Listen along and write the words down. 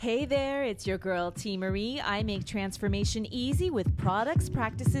Hey there, it's your girl T. Marie. I make transformation easy with products,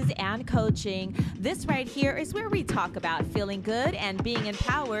 practices, and coaching. This right here is where we talk about feeling good and being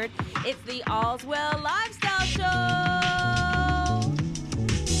empowered. It's the All's Well Lifestyle Show.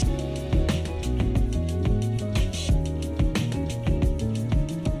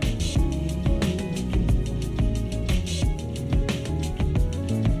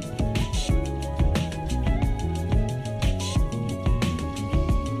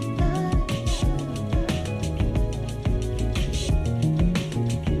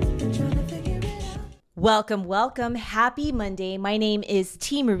 Welcome. Happy Monday. My name is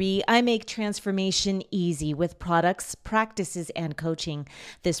T. Marie. I make transformation easy with products, practices, and coaching.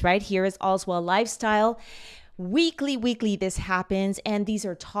 This right here is All's Well Lifestyle. Weekly, this happens, and these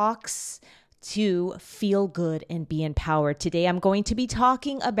are talks to feel good and be empowered. Today, I'm going to be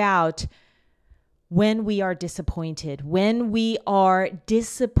talking about when we are disappointed.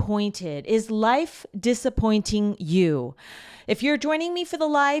 Is life disappointing you? If you're joining me for the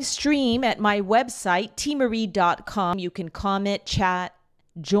live stream at my website, tmarie.com, you can comment, chat,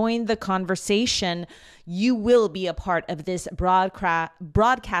 join the conversation. You will be a part of this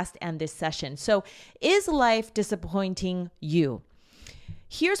broadcast and this session. So, is life disappointing you?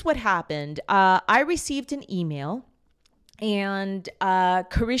 Here's what happened. I received an email, and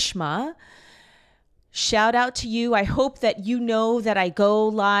Karishma, shout out to you. I hope that you know that I go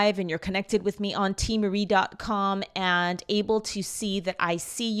live and you're connected with me on tmarie.com and able to see that I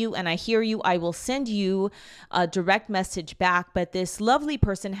see you and I hear you. I will send you a direct message back. But this lovely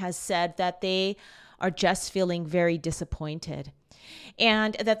person has said that they are just feeling very disappointed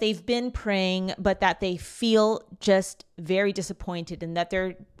and that they've been praying, but that they feel just very disappointed and that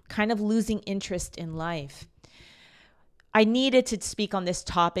they're kind of losing interest in life. I needed to speak on this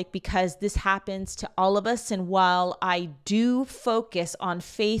topic because this happens to all of us. And while I do focus on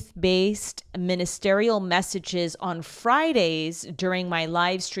faith-based ministerial messages on Fridays during my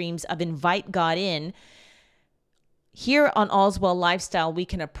live streams of Invite God In, here on All's Well Lifestyle, we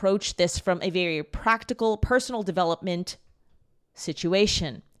can approach this from a very practical personal development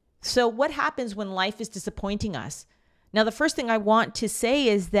situation. So what happens when life is disappointing us? Now, the first thing I want to say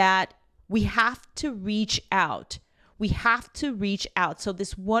is that we have to reach out. So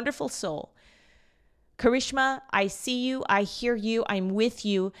this wonderful soul, Karishma, I see you, I hear you, I'm with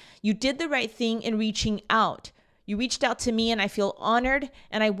you. You did the right thing in reaching out. You reached out to me and I feel honored,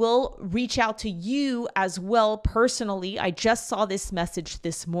 and I will reach out to you as well personally. I just saw this message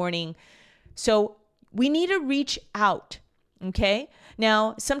this morning. So we need to reach out, okay?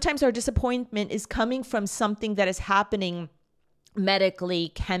 Now, sometimes our disappointment is coming from something that is happening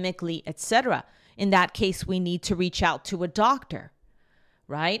medically, chemically, etc. In that case, we need to reach out to a doctor,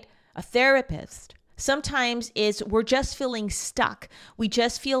 right? A therapist. Sometimes we're just feeling stuck. We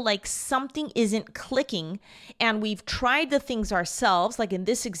just feel like something isn't clicking, and we've tried the things ourselves, like in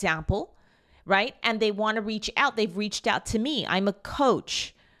this example, right? And they want to reach out. They've reached out to me. I'm a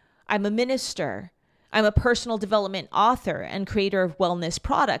coach. I'm a minister. I'm a personal development author and creator of wellness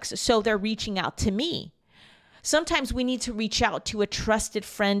products. So they're reaching out to me. Sometimes we need to reach out to a trusted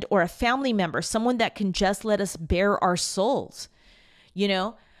friend or a family member, someone that can just let us bare our souls,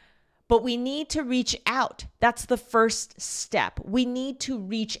 but we need to reach out. That's the first step. We need to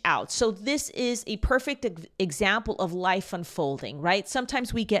reach out. So this is a perfect example of life unfolding, right?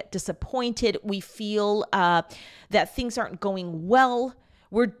 Sometimes we get disappointed. We feel that things aren't going well.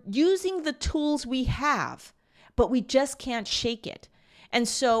 We're using the tools we have, but we just can't shake it. And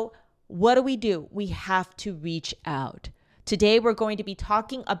so what do? We have to reach out. Today, we're going to be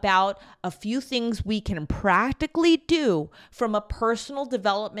talking about a few things we can practically do from a personal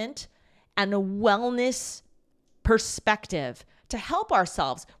development and a wellness perspective to help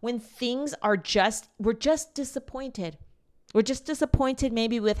ourselves when things are we're just disappointed. We're just disappointed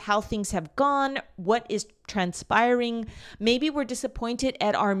maybe with how things have gone, what is transpiring. Maybe we're disappointed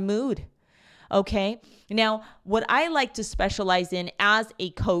at our mood. Okay. Now, what I like to specialize in as a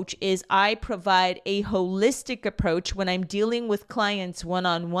coach is I provide a holistic approach when I'm dealing with clients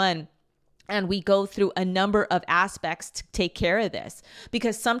one-on-one. And we go through a number of aspects to take care of this,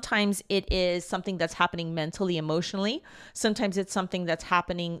 because sometimes it is something that's happening mentally, emotionally. Sometimes it's something that's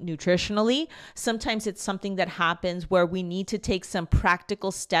happening nutritionally. Sometimes it's something that happens where we need to take some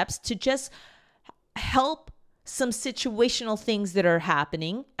practical steps to just help some situational things that are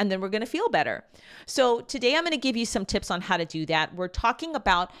happening, and then we're going to feel better. So today I'm going to give you some tips on how to do that. We're talking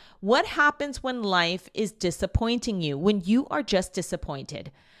about what happens when life is disappointing you, when you are just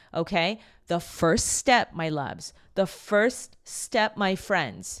disappointed. Okay? The first step, my loves, the first step, my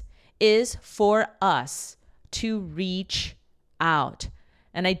friends, is for us to reach out.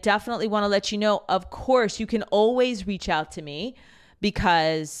 And I definitely want to let you know, of course, you can always reach out to me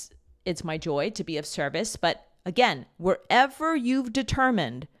because it's my joy to be of service. But again, wherever you've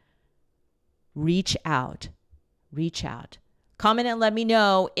determined, reach out. Reach out. Comment and let me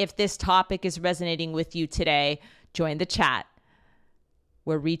know if this topic is resonating with you today. Join the chat.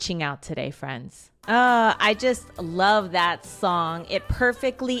 We're reaching out today, friends. I just love that song. It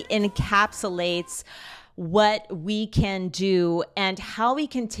perfectly encapsulates what we can do and how we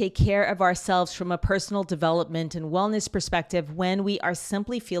can take care of ourselves from a personal development and wellness perspective when we are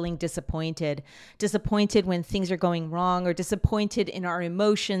simply feeling disappointed when things are going wrong, or disappointed in our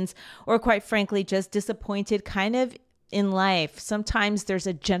emotions, or quite frankly, just disappointed kind of in life. Sometimes there's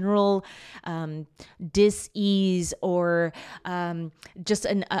a general dis-ease or just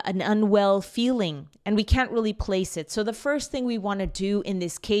an unwell feeling, and we can't really place it. So the first thing we want to do in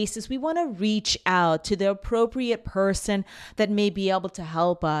this case is we want to reach out to the appropriate person that may be able to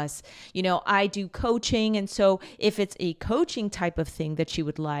help us. You know, I do coaching, and so if it's a coaching type of thing that you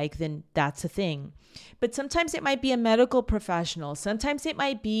would like, then that's a thing. But sometimes it might be a medical professional. Sometimes it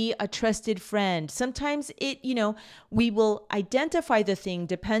might be a trusted friend. Sometimes we will identify the thing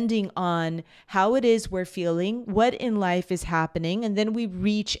depending on how it is we're feeling, what in life is happening, and then we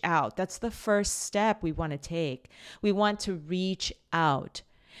reach out. That's the first step we want to take. We want to reach out.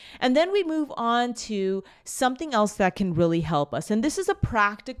 And then we move on to something else that can really help us. And this is a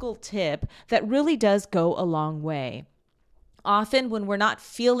practical tip that really does go a long way. Often when we're not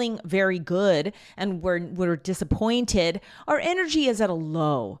feeling very good and we're disappointed, our energy is at a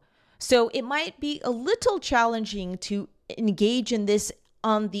low. So it might be a little challenging to engage in this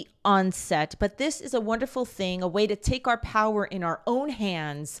on the onset, but this is a wonderful thing, a way to take our power in our own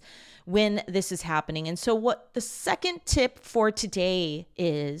hands when this is happening. And so what the second tip for today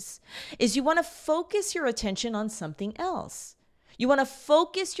is you want to focus your attention on something else. You want to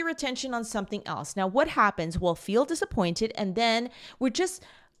focus your attention on something else. Now, what happens? We'll feel disappointed, and then we're just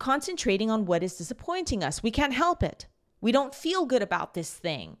concentrating on what is disappointing us. We can't help it. We don't feel good about this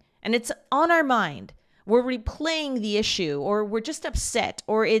thing, and it's on our mind. We're replaying the issue, or we're just upset,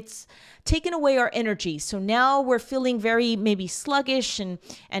 or it's taken away our energy. So now we're feeling very maybe sluggish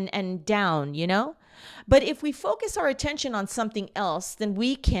and down, you know? But if we focus our attention on something else, then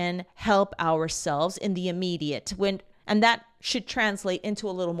we can help ourselves in the immediate. And that should translate into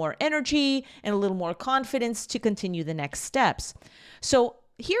a little more energy and a little more confidence to continue the next steps. So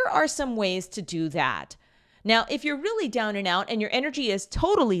here are some ways to do that. Now, if you're really down and out and your energy is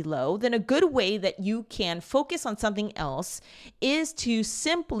totally low, then a good way that you can focus on something else is to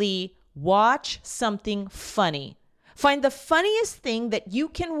simply watch something funny. Find the funniest thing that you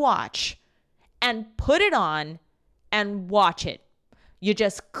can watch and put it on and watch it. You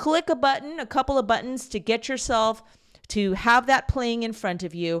just click a couple of buttons to get yourself to have that playing in front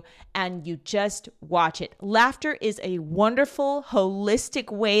of you, and you just watch it. Laughter is a wonderful, holistic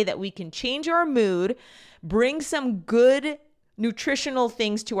way that we can change our mood, bring some good nutritional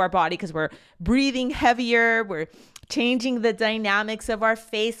things to our body because we're breathing heavier, we're changing the dynamics of our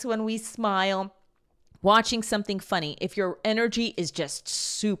face when we smile, watching something funny if your energy is just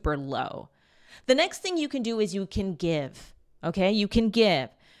super low. The next thing you can do is you can give, okay? You can give.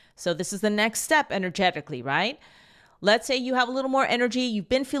 So this is the next step energetically, right? Let's say you have a little more energy, you've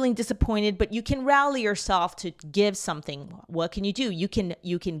been feeling disappointed, but you can rally yourself to give something. What can you do? You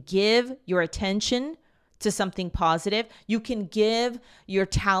can give your attention to something positive. You can give your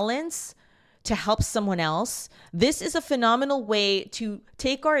talents to help someone else. This is a phenomenal way to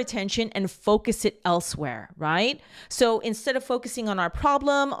take our attention and focus it elsewhere, right? So instead of focusing on our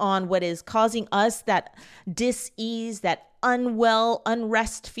problem, on what is causing us that dis-ease, that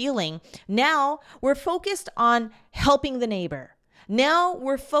unrest feeling, now we're focused on helping the neighbor. Now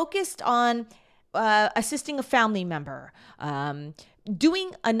we're focused on assisting a family member,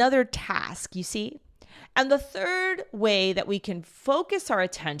 doing another task, you see? And the third way that we can focus our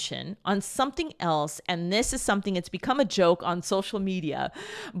attention on something else, and this is something that's become a joke on social media,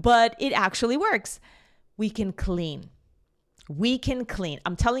 but it actually works. We can clean. We can clean.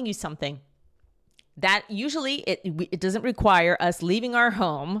 I'm telling you something. That usually it doesn't require us leaving our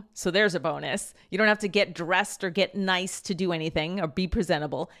home. So there's a bonus. You don't have to get dressed or get nice to do anything or be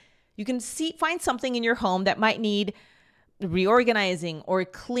presentable. You can find something in your home that might need reorganizing or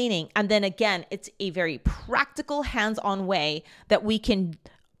cleaning. And then again, it's a very practical, hands-on way that we can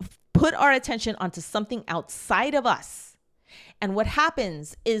put our attention onto something outside of us And what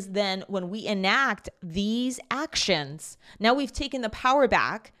happens is then when we enact these actions, now we've taken the power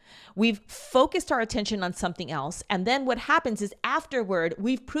back, we've focused our attention on something else. And then what happens is afterward,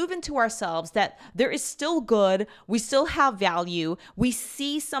 we've proven to ourselves that there is still good, we still have value, we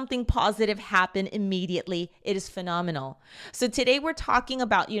see something positive happen immediately. It is phenomenal. So today we're talking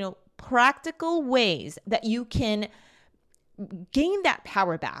about, practical ways that you can gain that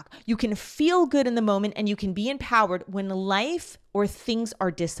power back. You can feel good in the moment and you can be empowered when life or things are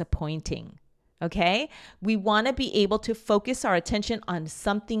disappointing. Okay? We want to be able to focus our attention on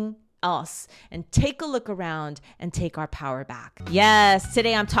something else and take a look around and take our power back. Yes,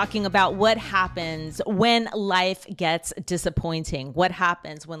 today I'm talking about what happens when life gets disappointing. What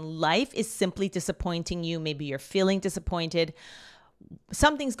happens when life is simply disappointing you? Maybe you're feeling disappointed.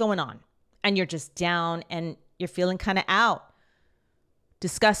 Something's going on and you're just down and you're feeling kind of out.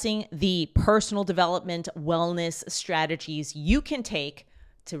 Discussing the personal development wellness strategies you can take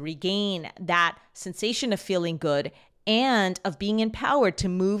to regain that sensation of feeling good and of being empowered to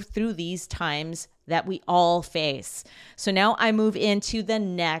move through these times that we all face. So now I move into the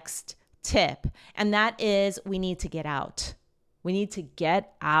next tip, and that is we need to get out. We need to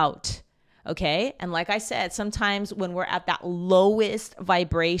get out. Okay. And like I said, sometimes when we're at that lowest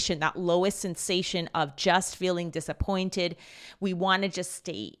vibration, that lowest sensation of just feeling disappointed, we want to just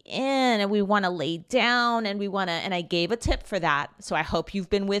stay in and we want to lay down and and I gave a tip for that. So I hope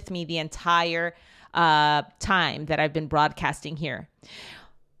you've been with me the entire time that I've been broadcasting here.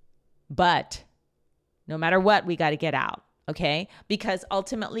 But no matter what, we got to get out. Okay, because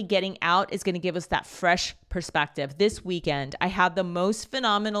ultimately getting out is going to give us that fresh perspective. This weekend, I had the most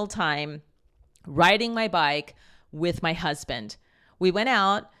phenomenal time riding my bike with my husband. We went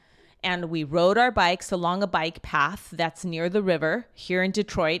out and we rode our bikes along a bike path that's near the river here in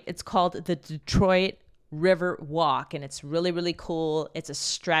Detroit. It's called the Detroit River Walk, and it's really, really cool. It's a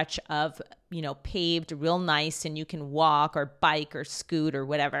stretch of, paved real nice, and you can walk or bike or scoot or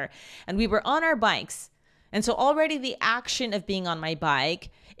whatever. And we were on our bikes. And so already the action of being on my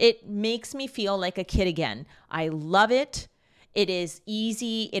bike, it makes me feel like a kid again. I love it. It is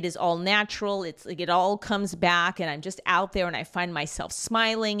easy. It is all natural. It's like it all comes back and I'm just out there and I find myself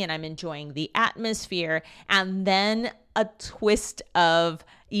smiling and I'm enjoying the atmosphere. And then a twist of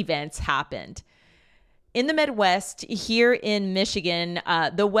events happened. In the Midwest, here in Michigan,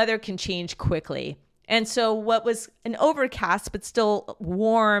 the weather can change quickly. And so what was an overcast but still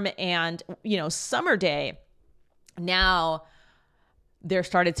warm and, summer day, now there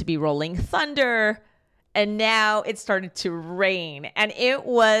started to be rolling thunder. And now it started to rain and it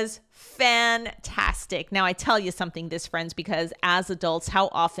was fantastic. Now I tell you something, friends, because as adults, how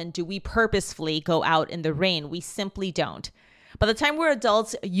often do we purposefully go out in the rain? We simply don't. By the time we're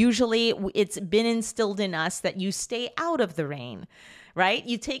adults, usually it's been instilled in us that you stay out of the rain, right?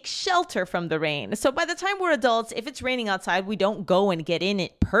 You take shelter from the rain. So by the time we're adults, if it's raining outside, we don't go and get in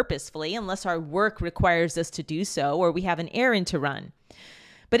it purposefully unless our work requires us to do so or we have an errand to run.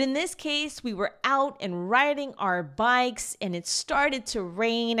 But in this case, we were out and riding our bikes and it started to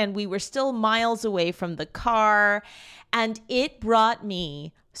rain and we were still miles away from the car and it brought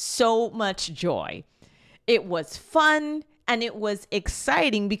me so much joy. It was fun and it was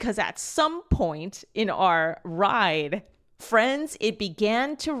exciting because at some point in our ride, friends, it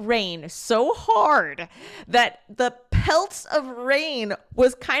began to rain so hard that the pelts of rain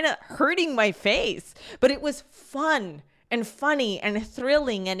was kind of hurting my face, but it was fun and funny and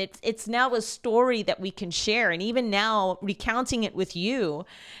thrilling. And it's now a story that we can share. And even now, recounting it with you,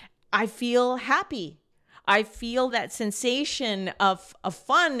 I feel happy. I feel that sensation of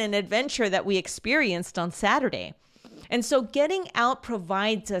fun and adventure that we experienced on Saturday. And so getting out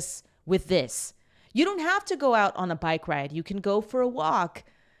provides us with this. You don't have to go out on a bike ride. You can go for a walk.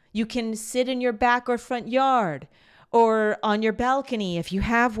 You can sit in your back or front yard or on your balcony if you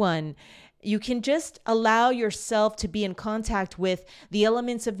have one. You can just allow yourself to be in contact with the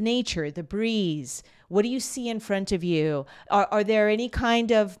elements of nature, the breeze. What do you see in front of you? Are there any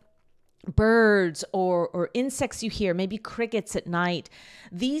kind of birds or insects you hear, maybe crickets at night?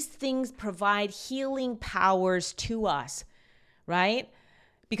 These things provide healing powers to us, right?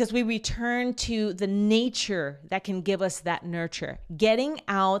 Because we return to the nature that can give us that nurture. Getting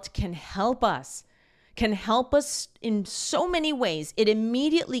out can help us in so many ways. It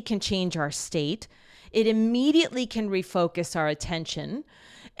immediately can change our state. It immediately can refocus our attention.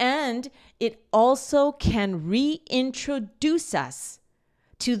 And it also can reintroduce us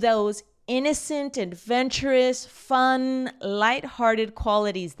to those innocent, adventurous, fun, lighthearted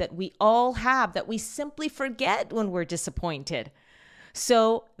qualities that we all have that we simply forget when we're disappointed.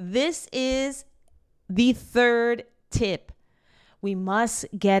 So this is the third tip We must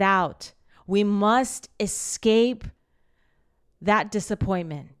get out. We must escape that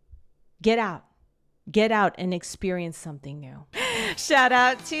disappointment. Get out. Get out and experience something new. Shout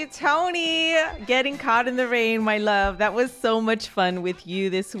out to Tony. Getting caught in the rain, my love. That was so much fun with you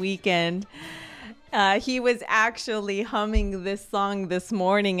this weekend. He was actually humming this song this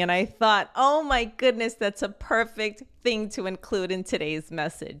morning, and I thought, oh my goodness, that's a perfect thing to include in today's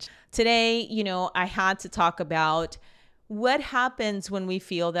message. Today, I had to talk about what happens when we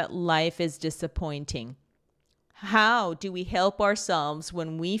feel that life is disappointing. How do we help ourselves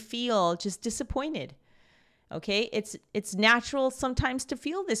when we feel just disappointed? Okay, it's natural sometimes to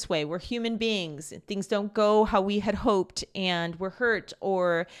feel this way. We're human beings. Things don't go how we had hoped and we're hurt,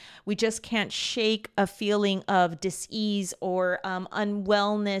 or we just can't shake a feeling of dis-ease or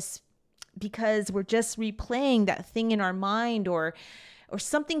unwellness because we're just replaying that thing in our mind, or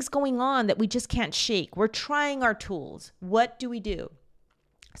something's going on that we just can't shake. We're trying our tools. What do we do?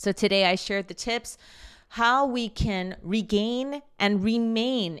 So today I shared the tips how we can regain and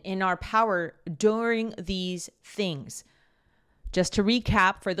remain in our power during these things. Just to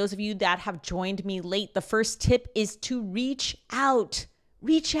recap, for those of you that have joined me late, the first tip is to reach out.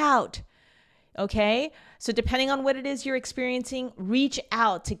 Reach out. Okay? So depending on what it is you're experiencing, reach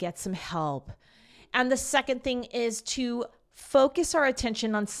out to get some help. And the second thing is to focus our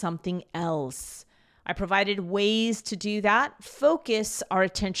attention on something else. I provided ways to do that. Focus our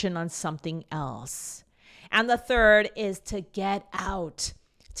attention on something else. And the third is to get out.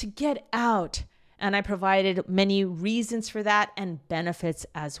 And I provided many reasons for that and benefits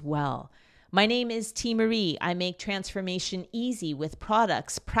as well. My name is T. Marie. I make transformation easy with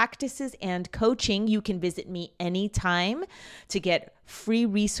products, practices, and coaching. You can visit me anytime to get free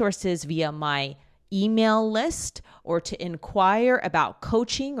resources via my email list, or to inquire about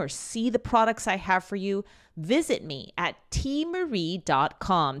coaching or see the products I have for you. Visit me at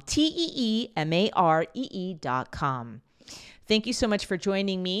teemaree.com, teemaree.com. Thank you so much for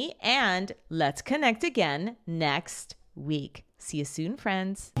joining me, and let's connect again next week. See you soon,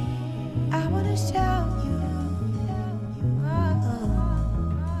 friends. I want to show you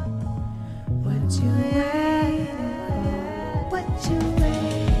what you